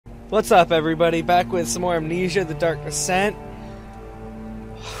What's up, everybody? Back with some more Amnesia The Dark Descent.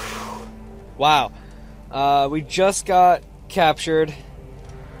 Wow. We just got captured.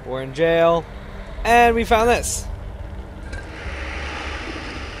 We're in jail. And we found this.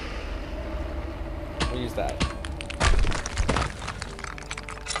 We'll use that.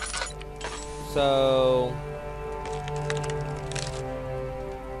 So...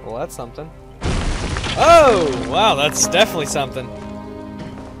 well, that's something. Oh! Wow, that's definitely something.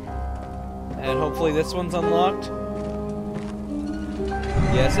 And hopefully this one's unlocked.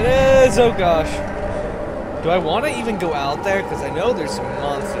 Yes, it is! Oh gosh. Do I want to even go out there? Because I know there's some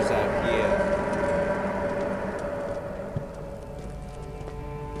monsters out here.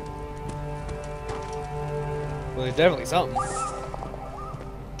 Well, there's definitely something.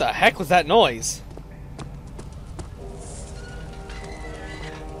 What the heck was that noise?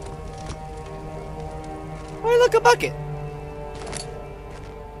 Oh, look, a bucket!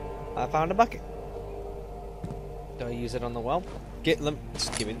 I found a bucket. Do I use it on the well?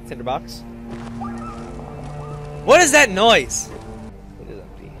 Just give me the tinderbox. What is that noise? It is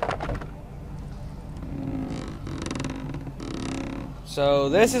empty. So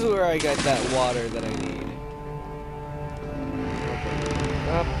this is where I got that water that I need.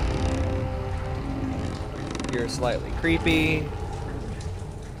 Up. You're slightly creepy.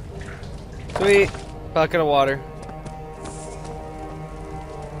 Sweet. Bucket of water.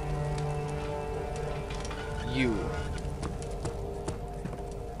 You.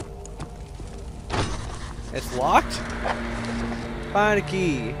 It's locked? Find a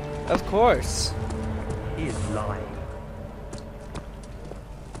key. Of course. He is lying.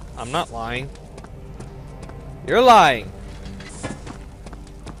 I'm not lying. You're lying.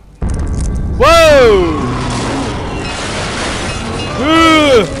 Whoa!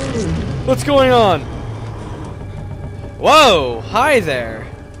 What's going on? Whoa! Hi there.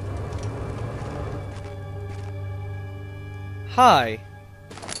 Hi.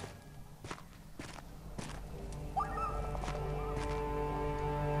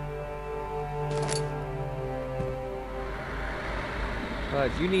 But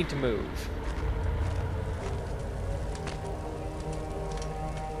you need to move.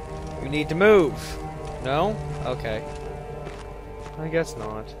 You need to move. No? Okay. I guess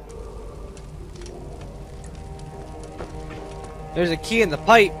not. There's a key in the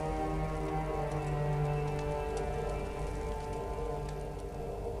pipe.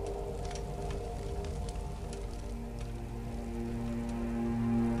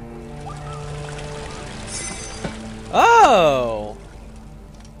 Oh!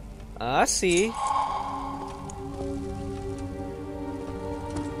 I see.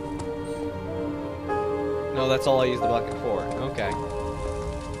 No, that's all I use the bucket for. Okay.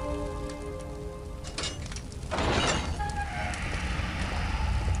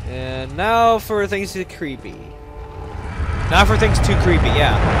 And now for things too creepy. Now for things too creepy,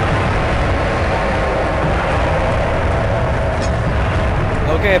 yeah.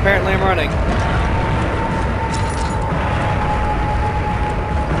 Okay, apparently I'm running.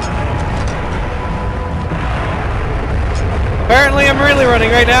 Apparently I'm really running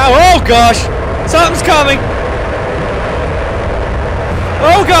right now. Oh gosh! Something's coming!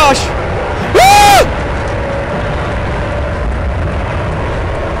 Oh gosh! Woo!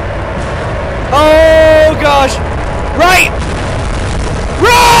 Oh gosh! Right!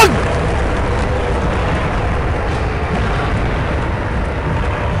 Wrong!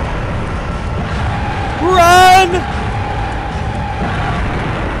 Run!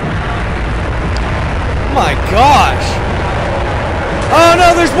 Oh my gosh! Oh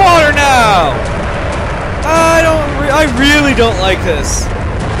no, there's water now! I really don't like this.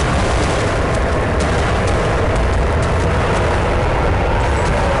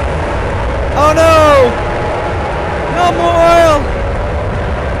 Oh no! No more oil!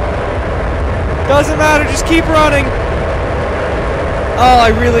 Doesn't matter, just keep running. Oh, I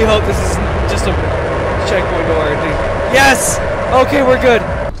really hope this is just a checkpoint door. Yes! Okay, we're good.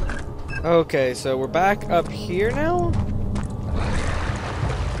 Okay, so we're back up here now?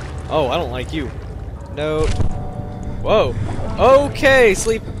 Oh, I don't like you. No. Whoa. Okay,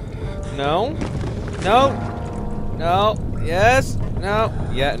 sleep. No. No. No. Yes. No.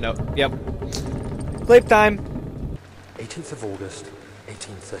 Yeah, no. Yep. Sleep time. 18th of August,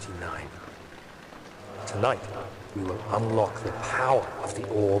 1839. Tonight, we will unlock the power of the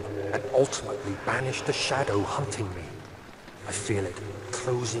orb and ultimately banish the shadow hunting me. I feel it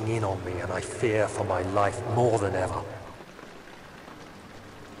closing in on me and I fear for my life more than ever.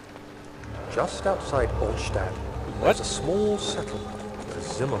 Just outside Altstadt, there's a small settlement with a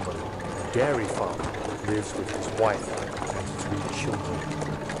Zimmerman, a dairy farmer, lives with his wife and 3 children.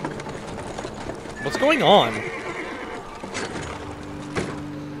 What's going on?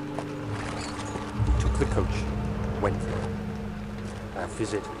 Took the coach, went there. Our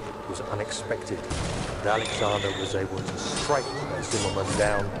visit was unexpected, and Alexander was able to strike Zimmerman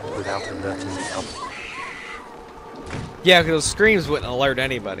down without alerting the others. Yeah, because those screams wouldn't alert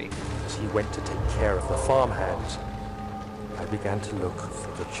anybody. As he went to take care of the farmhands, I began to look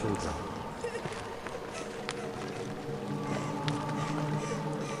for the children.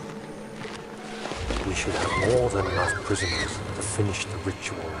 We should have more than enough prisoners to finish the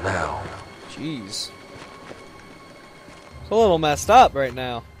ritual now. Jeez. It's a little messed up right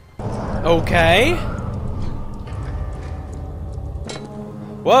now. Okay.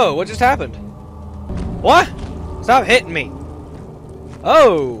 Whoa, what just happened? What? Stop hitting me.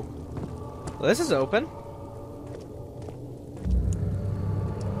 Oh. Well, this is open.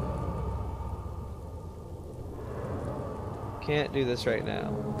 Can't do this right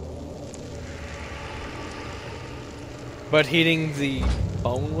now. But heating the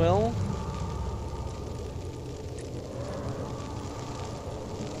bone will?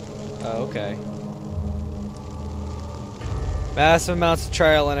 Oh, okay. Massive amounts of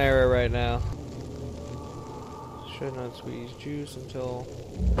trial and error right now. Should not squeeze juice until...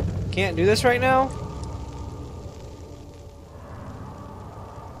 Can't do this right now?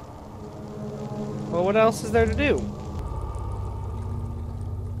 Well, what else is there to do?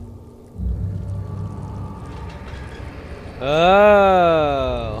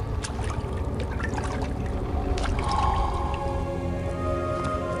 Oh.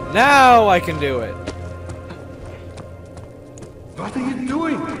 Now I can do it. What are you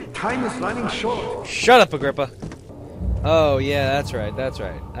doing? Time is running short. Shut up, Agrippa. Oh, yeah, that's right, that's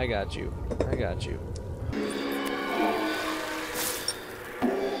right. I got you. I got you.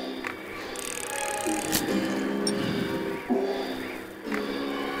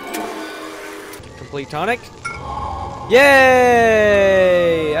 Complete tonic.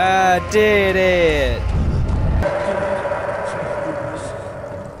 Yay! I did it!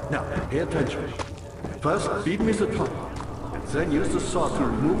 Now, pay attention. First, beat me the tonic, and then use the sword to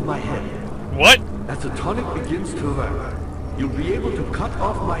remove my head. What? As the tonic begins to work, you'll be able to cut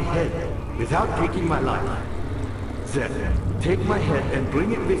off my head without taking my life. Then, take my head and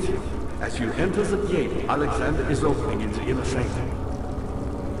bring it with you. As you enter the gate Alexander is opening in the inner sanctum.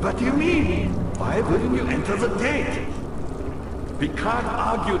 What do you mean? Why wouldn't you enter the gate? We can't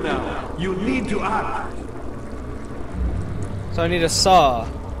argue now. You need to act. So I need a saw.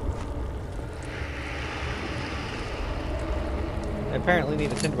 I apparently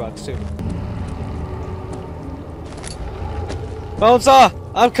need a tinderbox too. Bone saw!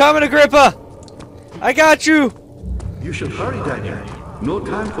 I'm coming, Agrippa! I got you! You should hurry, Daniel. No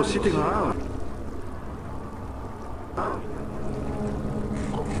time for sitting around.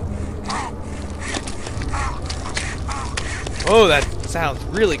 Oh, that sounds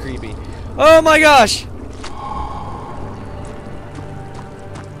really creepy. Oh my gosh!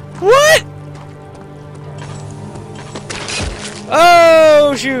 What?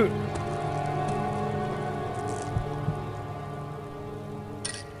 Oh, shoot!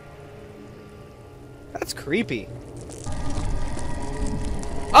 That's creepy.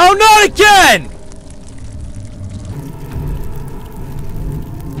 Oh, not again!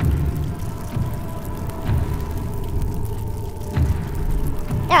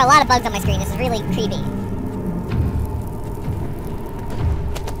 There are a lot of bugs on my screen. This is really creepy.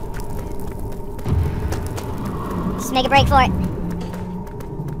 Just make a break for it.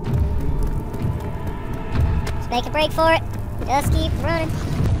 Just make a break for it. Just keep running.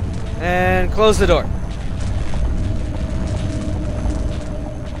 And close the door.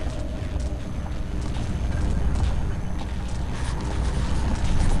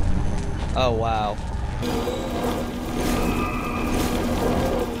 Oh, wow.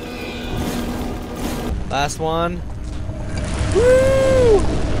 Last one. Woo!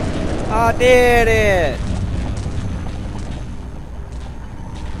 I did it!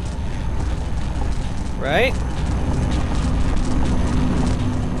 Right?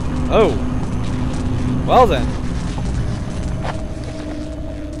 Oh. Well then.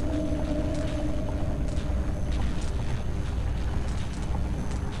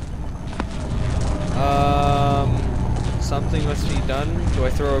 Something must be done. Do I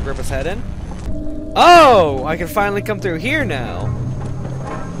throw Agrippa's head in? Oh! I can finally come through here now.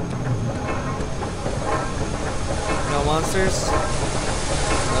 No monsters?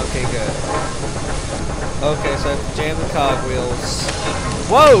 Okay, good. Okay, so I have to jam the cogwheels.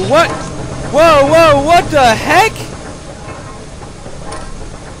 Whoa, what? Whoa, whoa, what the heck?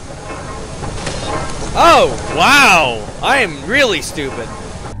 Oh, wow! I am really stupid.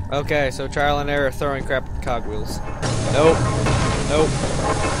 Okay, so trial and error throwing crap at the cogwheels. Nope. Nope.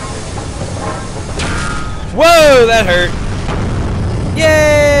 Whoa, that hurt.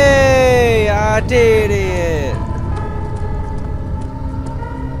 Yay! I did it!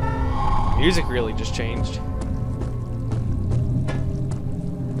 Music really just changed.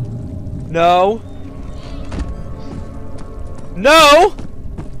 No. No!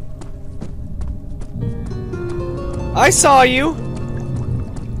 I saw you!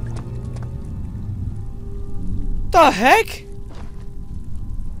 The heck?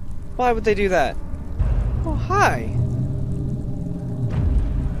 Why would they do that? Oh, hi.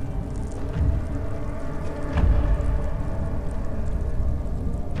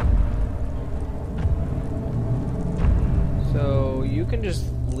 So, you can just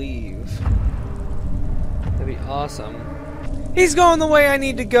leave. That'd be awesome. He's going the way I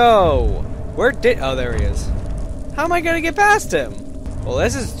need to go! Where did- oh, there he is. How am I gonna get past him? Well,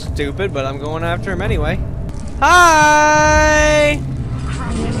 this is stupid, but I'm going after him anyway. Hi!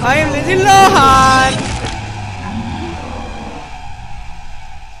 I am Lindsay Lohan!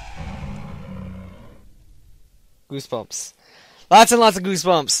 Goosebumps. Lots and lots of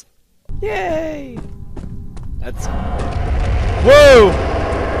goosebumps. Yay! That's... Whoa!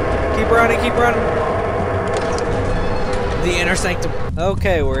 Keep running, keep running. The inner sanctum.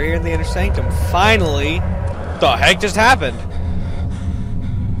 Okay, we're here in the inner sanctum. Finally! The heck just happened?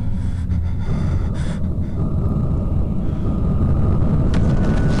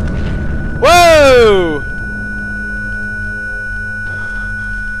 Whoa!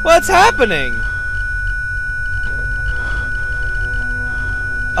 What's happening?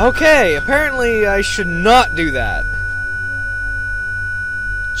 Okay, apparently I should not do that.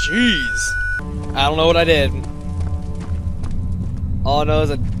 Jeez. I don't know what I did. All I know is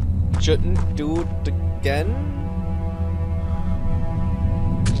I shouldn't do it again.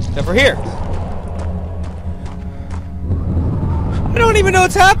 Except for here. I don't even know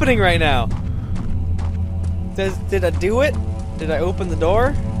what's happening right now. Did I do it? Did I open the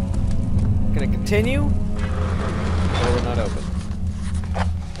door? Can I continue? Or we're not open?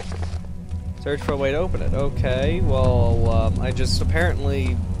 Search for a way to open it. Okay, well, I just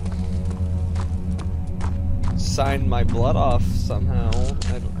apparently signed my blood off somehow.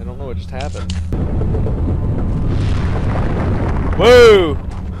 I don't know what just happened. Whoa!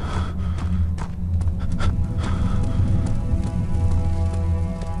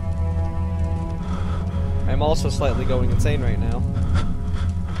 I'm also slightly going insane right now.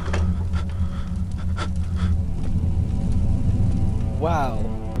 Wow.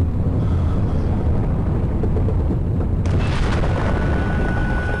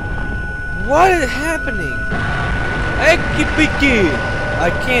 What is happening? I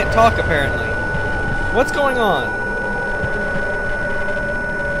can't talk apparently. What's going on?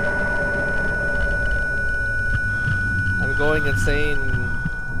 I'm going insane.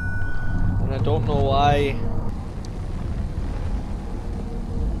 And I don't know why.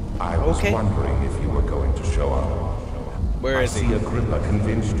 I was wondering if you were going to show up. Where is he? I see Agrippa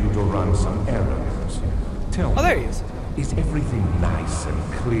convinced you to run some errands. Tell me, there he is. Is everything nice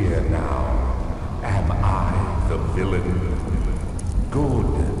and clear now? Am I the villain? Good.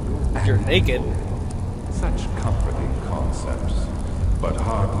 You're naked. Such comforting concepts, but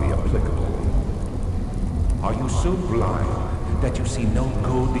hardly applicable. Are you so blind that you see no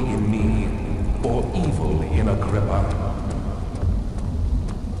good in me or evil in Agrippa?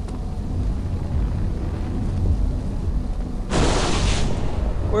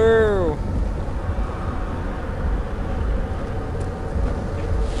 Whoa.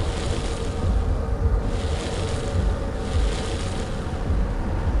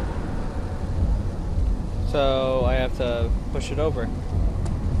 So I have to push it over.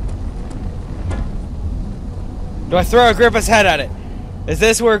 Do I throw Agrippa's head at it? Is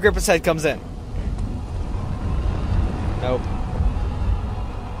this where Agrippa's head comes in? Nope.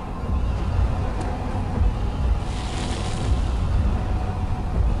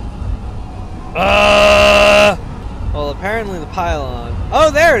 Well, apparently the pylon. Oh,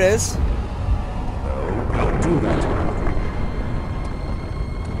 there it is. No, don't do that.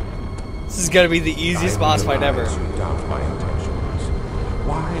 This is gonna be the easiest boss fight ever. You doubt my intentions.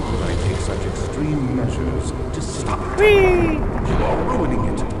 Why would I take such extreme measures to stop it? Whee! You are ruining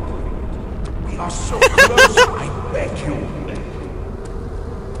it. We are so close. I beg you.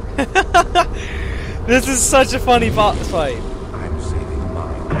 This is such a funny boss fight. I'm saving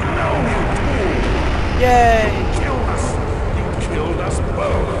mine. No, Yay! you killed us. You killed us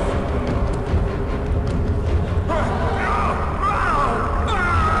both.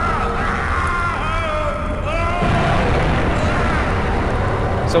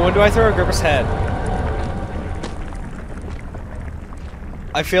 So when do I throw Agrippa's head?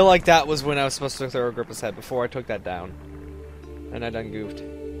 I feel like that was when I was supposed to throw Agrippa's head, before I took that down. And I done goofed.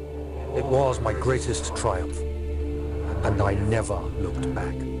 It was my greatest triumph, and I never looked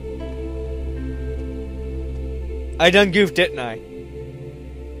back. I done goofed, didn't I?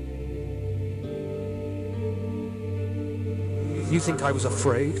 You think I was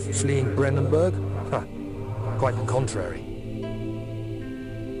afraid fleeing Brandenburg? Huh. Quite the contrary.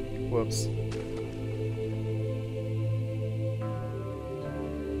 Whoops.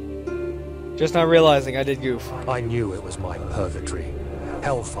 Just not realizing I did goof. I knew it was my purgatory.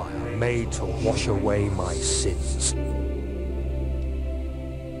 Hellfire made to wash away my sins.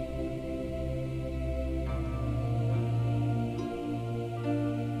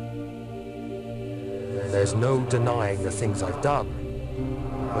 There's no denying the things I've done,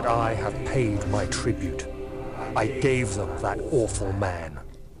 but I have paid my tribute. I gave them that awful man.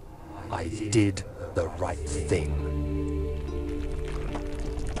 I did the right thing.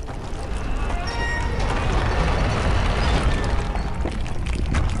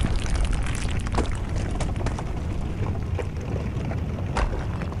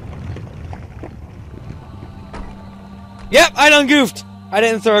 Yep, I done goofed. I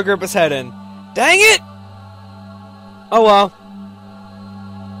didn't throw Agrippa's head in. Dang it! Oh well.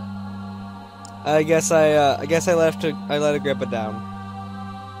 I guess I let Agrippa down.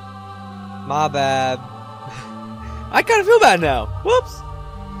 My bad. I kind of feel bad now. Whoops.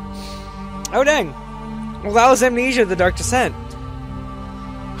 Oh dang. Well, that was Amnesia The Dark Descent.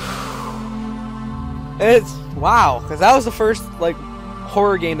 It's wow, because that was the first like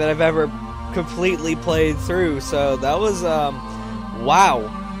horror game that I've ever completely played through. So that was wow.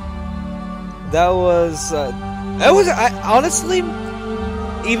 That was I honestly,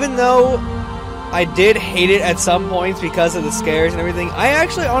 even though I did hate it at some points because of the scares and everything, I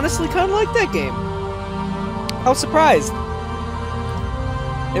actually honestly kind of liked that game. I was surprised.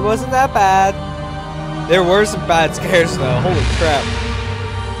 It wasn't that bad. There were some bad scares though. Holy crap.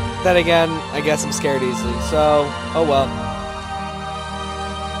 Then again, I guess I'm scared easily, so oh well.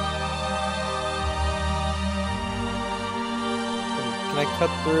 Can I cut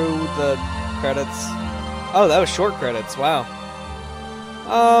through the credits? Oh, that was short credits. Wow.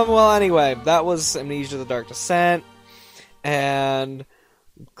 Well, anyway, that was Amnesia The Dark Descent, and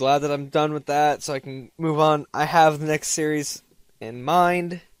I'm glad that I'm done with that, so I can move on. I have the next series in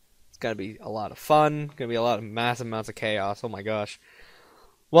mind. It's gonna be a lot of fun. Gonna be a lot of massive amounts of chaos. Oh my gosh.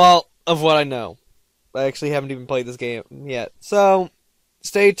 Well, of what I know. I actually haven't even played this game yet. So,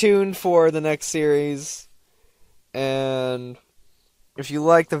 stay tuned for the next series. And if you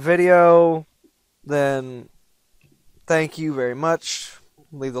like the video, then thank you very much.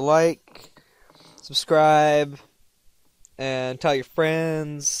 Leave a like, subscribe, and tell your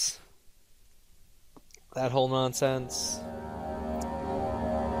friends. That whole nonsense.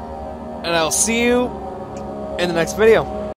 And I'll see you in the next video.